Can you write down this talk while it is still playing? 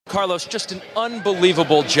Carlos, just an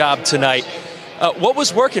unbelievable job tonight. What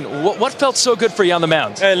was working? What felt so good for you on the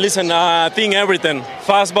mound? Hey, listen, I think everything.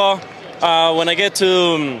 Fastball, when I get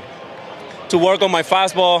to work on my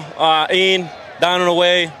fastball, in, down and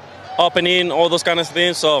away, up and in, all those kind of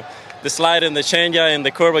things. So the slide and the changeup and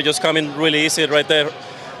the curve are just coming really easy right there.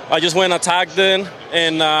 I just went attacked then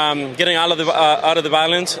and getting out of the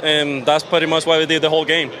balance, and that's pretty much what we did the whole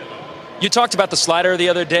game. You talked about the slider the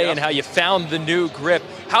other day and how you found the new grip.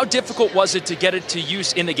 How difficult was it to get it to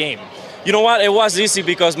use in the game? You know what? It was easy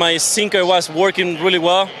because my sinker was working really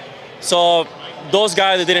well. So those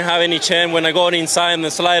guys that didn't have any chance, when I go inside and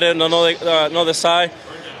the slider on another side,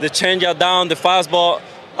 the changeup down, the fastball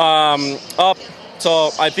up.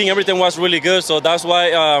 So I think everything was really good. So that's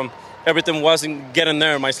why everything wasn't getting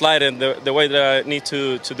there, my slider, and the way that I need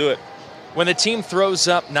to do it. When the team throws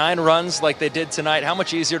up 9 runs like they did tonight, how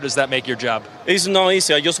much easier does that make your job? It's not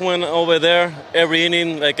easy. I just went over there every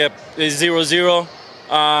inning like a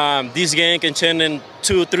 0-0. This game can change in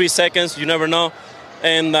 2-3 seconds. You never know.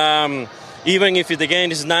 And even if the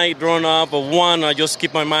game is not drawn up or 1, I just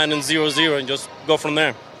keep my mind in 0-0 and just go from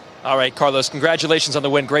there. All right, Carlos, congratulations on the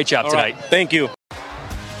win. Great job tonight. Right. Thank you.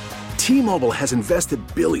 T-Mobile has invested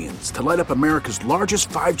billions to light up America's largest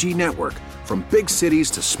 5G network, from big cities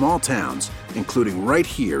to small towns, including right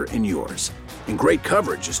here in yours. And great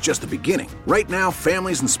coverage is just the beginning. Right now,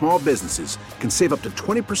 families and small businesses can save up to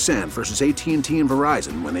 20% versus AT&T and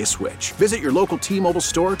Verizon when they switch. Visit your local T-Mobile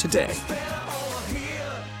store today.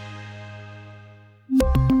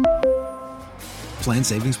 Plan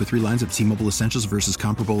savings with 3 lines of T-Mobile Essentials versus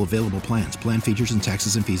comparable available plans. Plan features and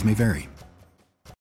taxes and fees may vary.